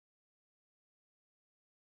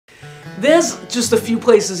There's just a few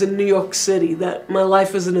places in New York City that my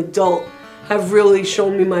life as an adult have really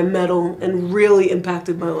shown me my mettle and really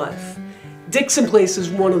impacted my life. Dixon Place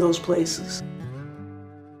is one of those places.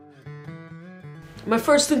 My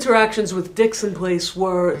first interactions with Dixon Place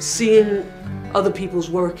were seeing other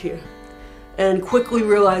people's work here and quickly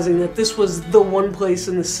realizing that this was the one place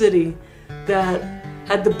in the city that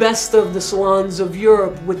had the best of the salons of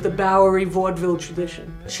Europe with the Bowery vaudeville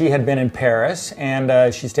tradition. She had been in Paris,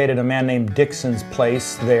 and she stayed at a man named Dixon's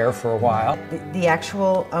Place there for a while. The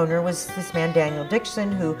actual owner was this man, Daniel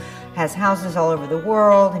Dixon, who has houses all over the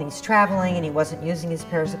world, and he's traveling, and he wasn't using his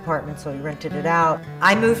Paris apartment, so he rented it out.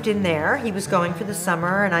 I moved in there. He was going for the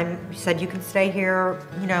summer, and I said, you can stay here,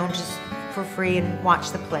 you know, just for free and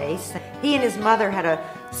watch the place. He and his mother had a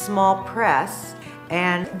small press,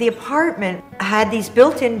 and the apartment had these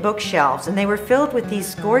built-in bookshelves, and they were filled with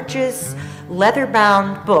these gorgeous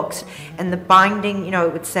leather-bound books. And the binding, you know,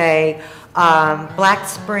 it would say Black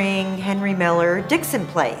Spring, Henry Miller, Dixon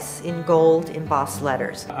Place in gold embossed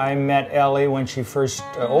letters. I met Ellie when she first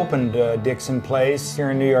opened Dixon Place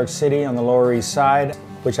here in New York City on the Lower East Side,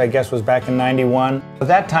 which I guess was back in '91. At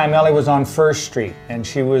that time, Ellie was on First Street, and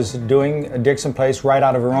she was doing Dixon Place right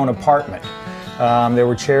out of her own apartment. There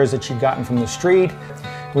were chairs that she'd gotten from the street.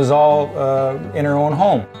 It was all in her own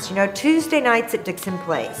home. You know, Tuesday nights at Dixon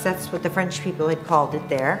Place, that's what the French people had called it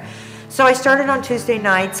there. So I started on Tuesday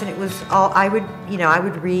nights, and it was all, I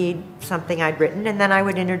would read something I'd written, and then I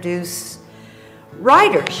would introduce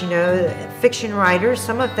writers, you know, fiction writers,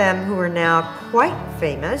 some of them who are now quite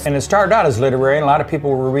famous. And it started out as literary, and a lot of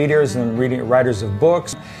people were readers and writers of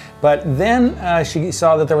books. But then she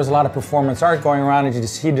saw that there was a lot of performance art going around, and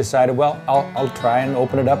she decided, well, I'll try and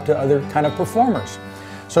open it up to other kind of performers.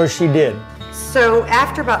 So she did. So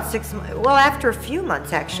after about 6 months, well, after a few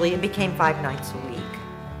months actually, it became 5 nights a week.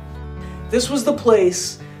 This was the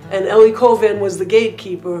place, and Ellie Covan was the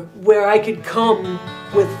gatekeeper, where I could come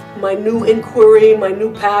with my new inquiry, my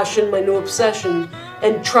new passion, my new obsession,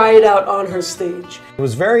 and try it out on her stage. It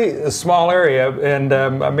was a small area, and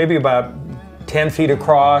maybe about 10 feet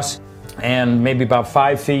across and maybe about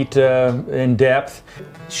 5 feet in depth.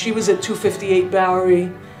 She was at 258 Bowery.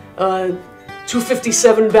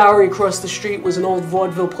 257 Bowery across the street was an old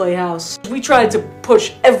vaudeville playhouse. We tried to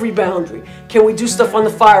push every boundary. Can we do stuff on the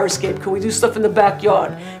fire escape? Can we do stuff in the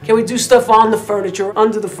backyard? Can we do stuff on the furniture,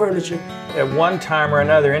 under the furniture? At one time or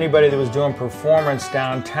another, anybody that was doing performance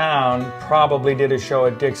downtown probably did a show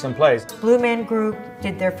at Dixon Place. Blue Man Group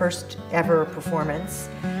did their first ever performance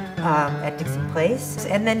at Dixon Place.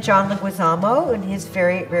 And then John Leguizamo, in his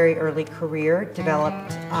very, very early career,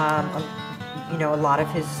 developed you know, a lot of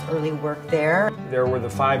his early work there. There were the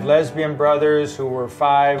 5 lesbian brothers, who were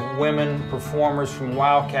 5 women performers from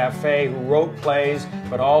Wow Cafe who wrote plays,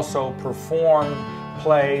 but also performed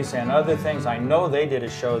plays and other things. I know they did a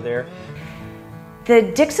show there.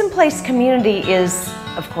 The Dixon Place community is,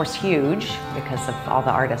 of course, huge because of all the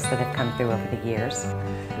artists that have come through over the years.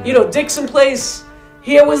 You know, Dixon Place,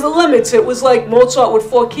 here was the limits. It was like Mozart with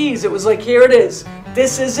 4 keys. It was like, here it is.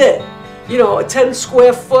 This is it. You know, a 10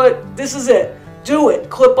 square foot, this is it. Do it.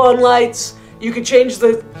 Clip-on lights. You can change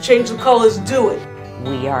the colors. Do it.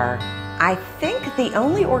 We are, I think, the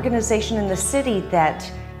only organization in the city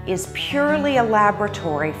that is purely a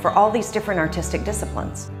laboratory for all these different artistic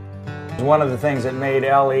disciplines. One of the things that made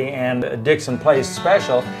Ellie and Dixon Place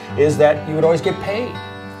special is that you would always get paid.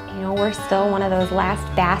 You know, we're still one of those last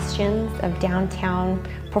bastions of downtown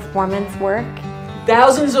performance work.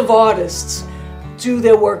 Thousands of artists do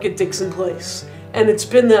their work at Dixon Place, and it's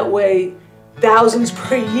been that way thousands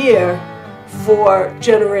per year for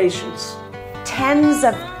generations. Tens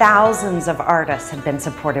of thousands of artists have been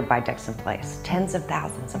supported by Dixon Place. Tens of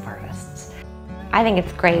thousands of artists. I think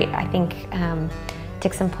it's great. I think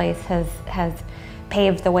Dixon Place has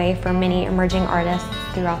paved the way for many emerging artists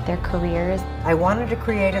throughout their careers. I wanted to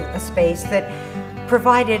create a space that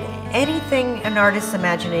provided anything an artist's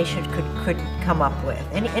imagination could come up with,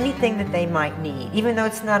 anything that they might need. Even though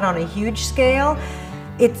it's not on a huge scale,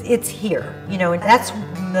 it's here, you know, and that's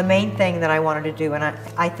the main thing that I wanted to do, and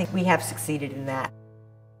I think we have succeeded in that.